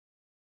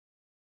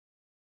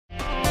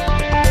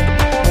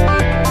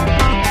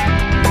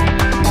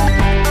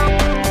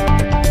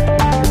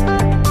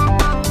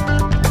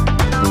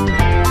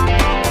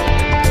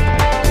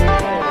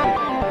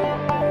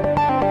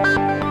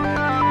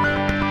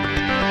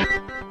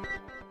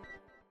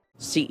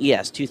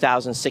CES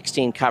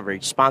 2016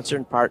 coverage, sponsored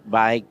in part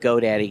by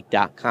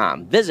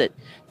GoDaddy.com. Visit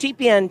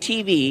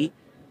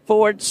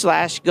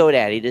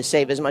TPNTV/GoDaddy to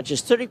save as much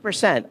as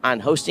 30% on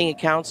hosting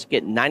accounts.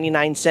 Get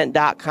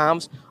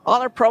 99cent.coms.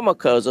 All our promo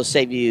codes will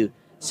save you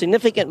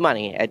significant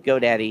money at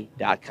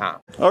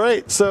GoDaddy.com. All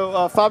right,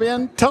 so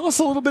Fabian, tell us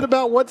a little bit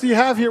about what you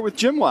have here with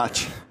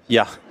GymWatch.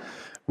 Yeah,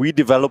 we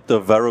developed a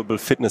wearable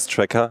fitness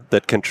tracker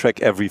that can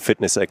track every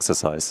fitness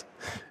exercise.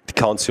 It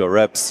counts your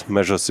reps,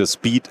 measures your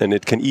speed, and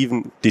it can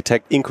even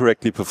detect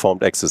incorrectly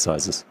performed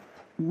exercises.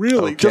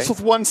 Really? Okay. Just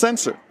with one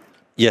sensor?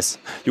 Yes,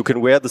 you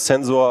can wear the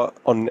sensor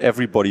on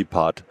every body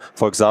part.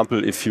 For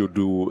example, if you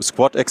do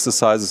squat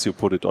exercises, you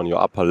put it on your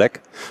upper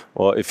leg,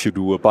 or if you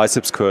do a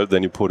biceps curl,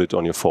 then you put it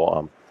on your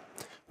forearm.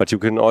 But you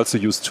can also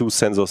use two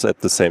sensors at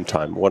the same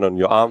time, one on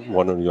your arm,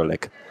 one on your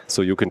leg.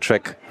 So you can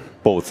track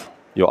both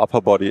your upper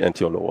body and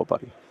your lower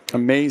body.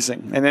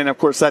 Amazing. And then, of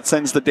course, that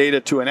sends the data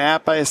to an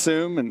app, I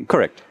assume? And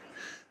Correct.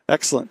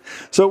 excellent.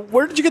 So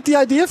where did you get the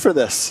idea for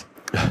this?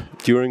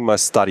 During my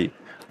study,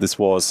 this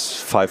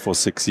was 5 or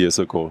 6 years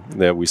ago,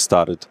 there we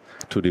started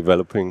to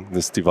developing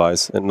this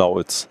device, and now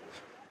it's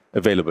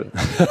available.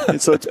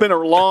 And so it's been a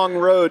long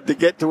road to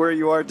get to where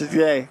you are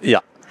today. Yeah,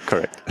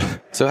 correct.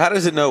 So how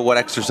does it know what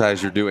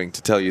exercise you're doing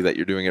to tell you that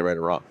you're doing it right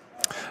or wrong?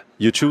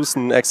 You choose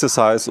an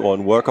exercise or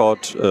a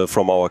workout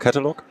from our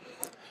catalog,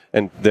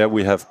 and there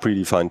we have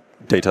predefined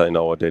data in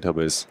our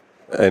database.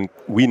 And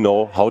we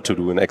know how to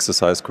do an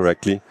exercise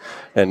correctly,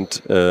 and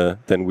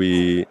then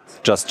we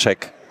just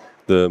check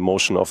the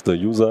motion of the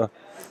user,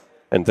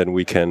 and then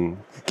we can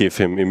give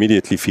him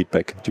immediately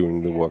feedback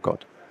during the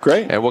workout.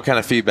 Great. And what kind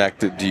of feedback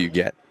do you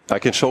get? I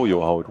can show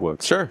you how it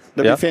works. Sure.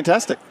 That'd be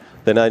fantastic.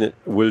 Then I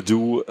will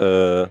do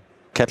a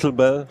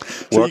kettlebell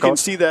So workout. you can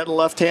see that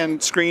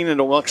left-hand screen, and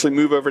it'll actually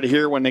move over to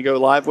here when they go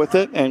live with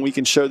it, and we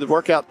can show the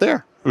workout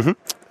there.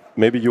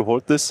 Maybe you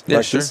hold this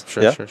like this.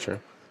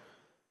 Sure.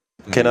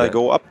 Can I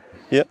go up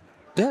here?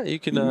 Yeah, you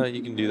can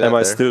do that. Am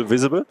I there. still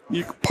visible?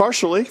 You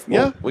partially,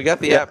 yeah. We got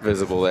the app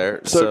visible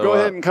there. So go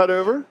ahead and cut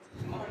over.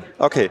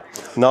 Okay,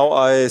 now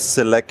I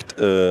select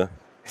a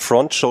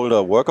front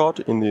shoulder workout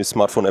in the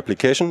smartphone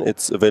application.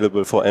 It's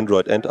available for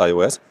Android and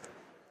iOS.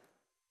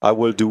 I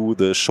will do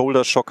the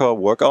shoulder shocker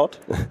workout.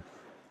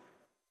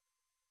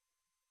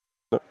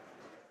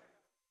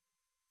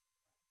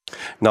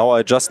 Now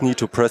I just need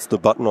to press the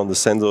button on the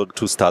sensor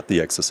to start the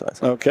exercise.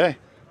 Okay.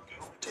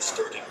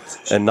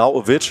 And now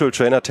a virtual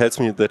trainer tells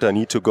me that I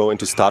need to go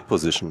into start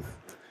position.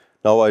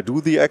 Now I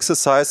do the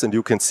exercise, and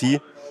you can see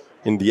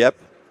in the app,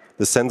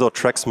 the sensor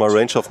tracks my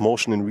range of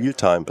motion in real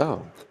time.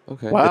 Oh,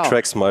 okay. Wow. It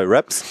tracks my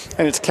reps.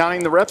 And it's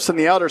counting the reps in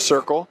the outer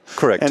circle.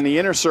 Correct. And the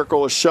inner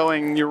circle is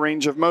showing your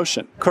range of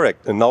motion.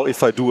 Correct. And now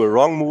if I do a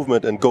wrong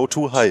movement and go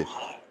too high,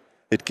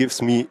 it gives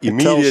me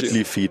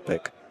immediately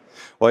feedback.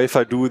 Or if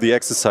I do the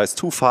exercise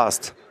too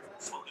fast,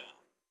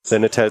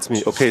 then it tells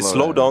me, okay,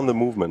 slow down the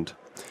movement.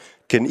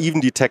 Can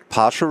even detect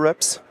partial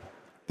reps,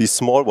 these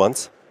small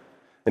ones,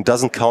 and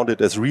doesn't count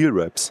it as real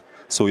reps.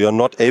 So you're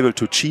not able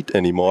to cheat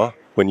anymore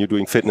when you're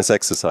doing fitness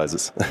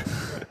exercises.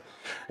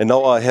 And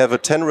now I have a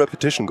 10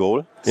 repetition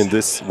goal in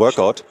this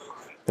workout.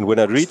 And when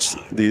I reach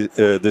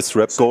this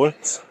rep goal,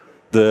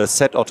 the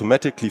set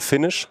automatically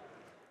finish,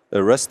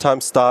 a rest time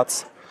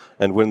starts,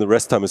 and when the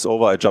rest time is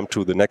over, I jump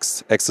to the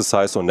next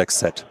exercise or next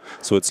set.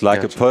 So it's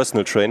like a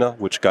personal trainer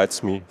which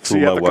guides me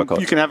through my workout.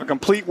 You can have a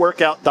complete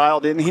workout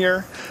dialed in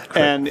here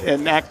and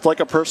act like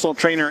a personal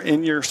trainer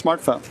in your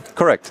smartphone.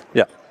 Correct,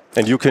 yeah.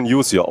 And you can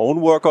use your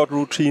own workout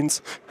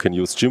routines, you can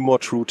use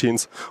GymWatch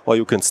routines, or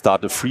you can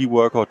start a free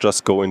workout,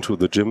 just go into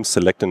the gym,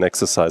 select an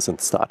exercise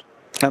and start.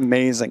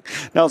 Amazing.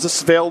 Now, is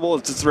this available?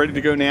 Is this ready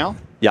to go now?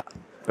 Yeah,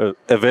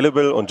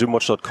 available on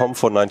gymwatch.com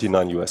for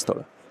 $99 US.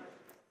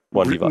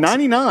 One device.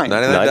 $99.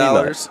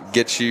 $99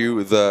 gets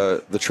you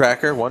the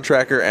tracker, one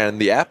tracker, and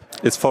the app.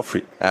 It's for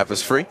free. App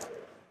is free.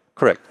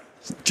 Correct.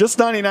 Just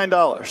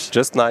 $99.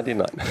 Just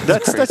 $99.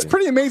 That's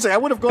pretty amazing. I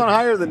would have gone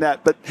higher than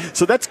that, but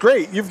so that's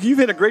great. You've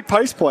hit a great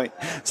price point.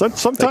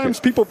 Sometimes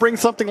people bring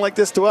something like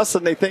this to us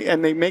and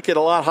they make it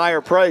a lot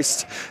higher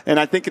priced, and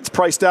I think it's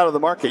priced out of the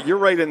market. You're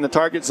right in the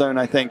target zone,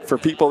 I think, for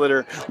people that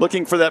are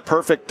looking for that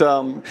perfect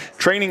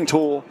training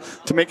tool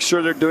to make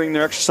sure they're doing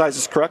their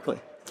exercises correctly.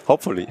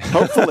 Hopefully.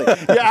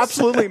 Yeah,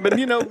 absolutely. But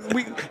you know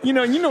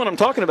what I'm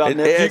talking about,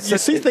 Nick. You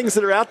see things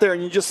that are out there,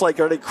 and you just like,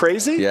 are they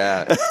crazy?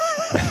 Yeah.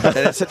 And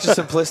it's such a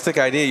simplistic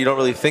idea. You don't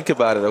really think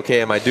about it.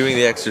 Okay, am I doing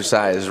the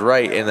exercise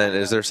right? And then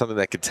is there something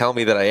that could tell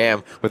me that I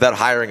am without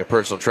hiring a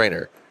personal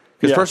trainer?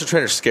 Because personal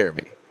trainers scare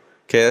me.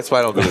 Okay, that's why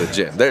I don't go to the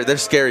gym. They're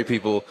scary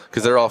people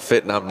because they're all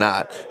fit and I'm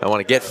not. I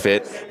want to get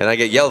fit and I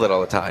get yelled at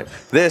all the time.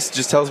 This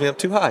just tells me I'm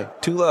too high,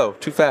 too low,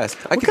 too fast.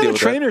 What kind of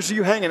trainers are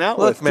you hanging out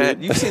with? Look,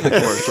 man, you've seen the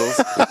commercials.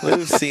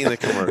 We've seen the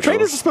commercials.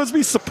 Trainers are supposed to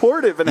be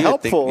supportive and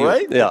helpful,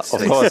 right? Yeah,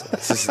 of course.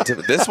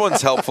 This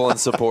one's helpful and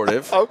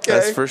supportive. Okay.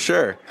 That's for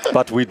sure.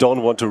 But we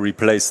don't want to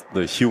replace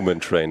the human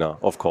trainer,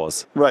 of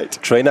course. Right.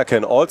 Trainer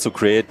can also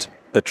create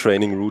a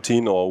training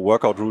routine or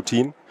workout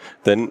routine.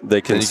 Then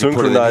they can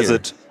synchronize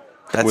it.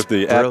 That's with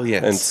the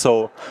brilliant. app, and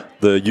so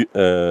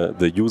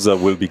the user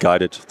will be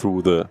guided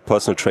through the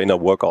personal trainer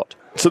workout.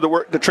 So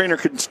the trainer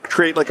could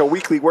create like a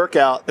weekly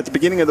workout at the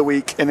beginning of the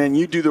week, and then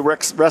you do the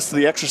rest of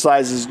the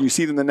exercises, and you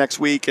see them the next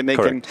week, and they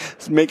can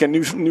make a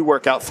new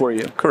workout for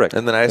you. Correct.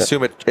 And then I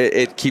assume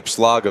it keeps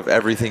log of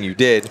everything you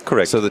did.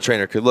 Correct. So the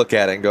trainer could look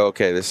at it and go,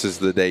 okay, this is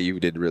the day you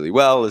did really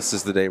well. This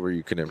is the day where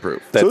you can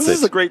improve. So this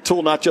is a great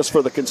tool, not just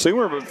for the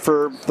consumer, but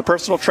for the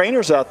personal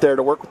trainers out there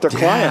to work with their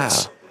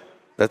clients.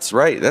 That's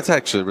right. That's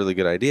actually a really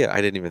good idea.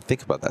 I didn't even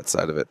think about that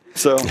side of it.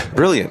 So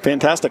brilliant.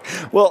 Fantastic.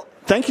 Well,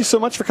 thank you so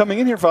much for coming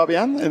in here,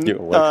 Fabian. And, You're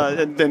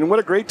welcome. And what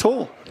a great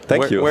tool.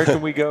 Thank you. Where can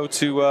we go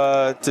to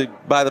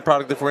buy the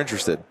product if we're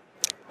interested?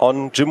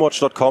 On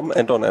gymwatch.com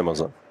and on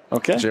Amazon.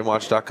 Okay.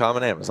 Gymwatch.com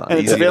and Amazon. And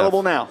it's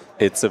available now.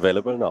 It's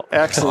available now.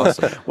 Excellent.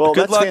 Awesome. Well,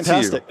 Good that's luck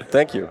fantastic. to you.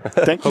 Thank you.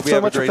 Thank you Hope you so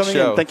have much a for great coming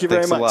show. in. Thank you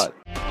very Thanks much.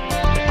 a lot.